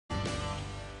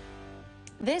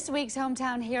This week's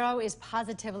hometown hero is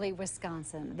positively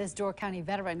Wisconsin. This Door County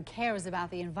veteran cares about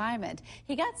the environment.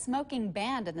 He got smoking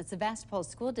banned in the Sebastopol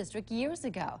School District years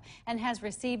ago and has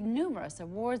received numerous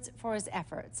awards for his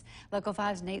efforts. Local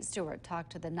 5's Nate Stewart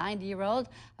talked to the 90-year-old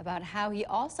about how he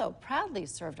also proudly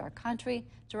served our country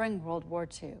during World War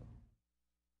II.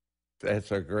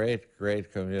 It's a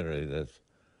great community, this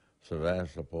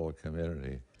Sebastopol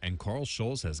community. And Carl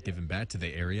Scholz has given back to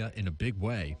the area in a big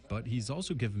way, but he's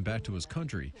also given back to his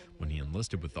country when he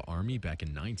enlisted with the Army back in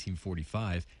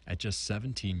 1945 at just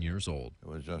 17 years old. It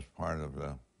was just part of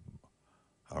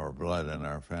our blood and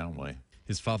our family.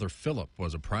 His father, Philip,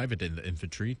 was a private in the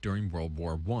infantry during World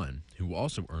War I, who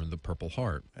also earned the Purple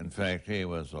Heart. In fact, he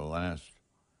was the last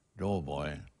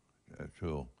doughboy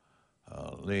to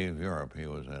leave Europe. He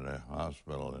was at a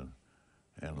hospital in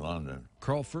London.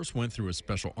 Carl first went through a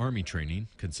special army training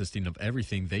consisting of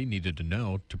everything they needed to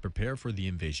know to prepare for the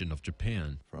invasion of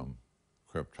Japan. From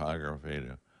cryptography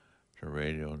to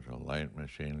radio to light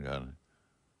machine gun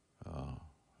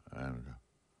and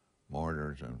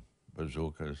mortars and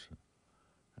bazookas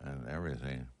and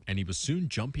everything. And he was soon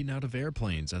jumping out of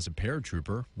airplanes as a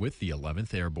paratrooper with the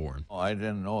 11th Airborne. Oh, I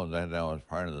didn't know that was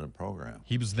part of the program.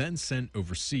 He was then sent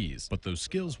overseas, but those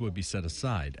skills would be set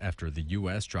aside after the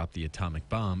U.S. dropped the atomic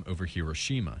bomb over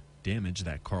Hiroshima, damage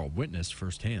that Carl witnessed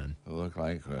firsthand. It looked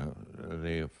like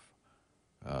the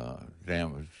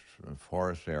damaged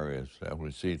forest areas that we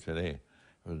see today.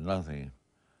 There was nothing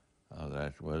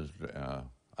that was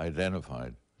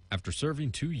identified. After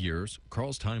serving 2 years,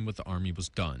 Carl's time with the Army was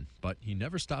done, but he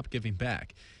never stopped giving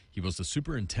back. He was the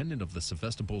superintendent of the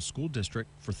Sebastopol School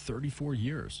District for 34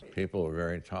 years. People were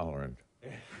very tolerant.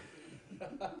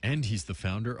 And he's the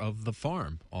founder of The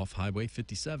Farm off Highway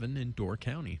 57 in Door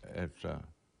County. It's a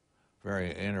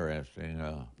very interesting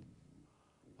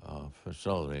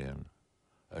facility and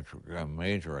a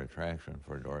major attraction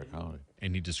for Door County.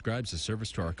 And he describes his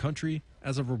service to our country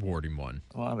as a rewarding one.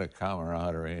 A lot of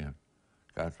camaraderie and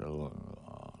got to know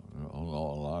a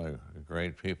lot of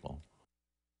great people.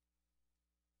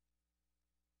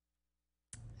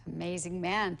 Amazing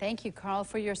man. Thank you, Carl,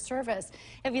 for your service.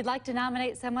 If you'd like to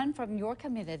nominate someone from your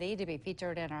community to be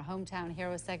featured in our Hometown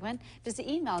Hero segment, just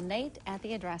email Nate at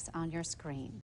the address on your screen.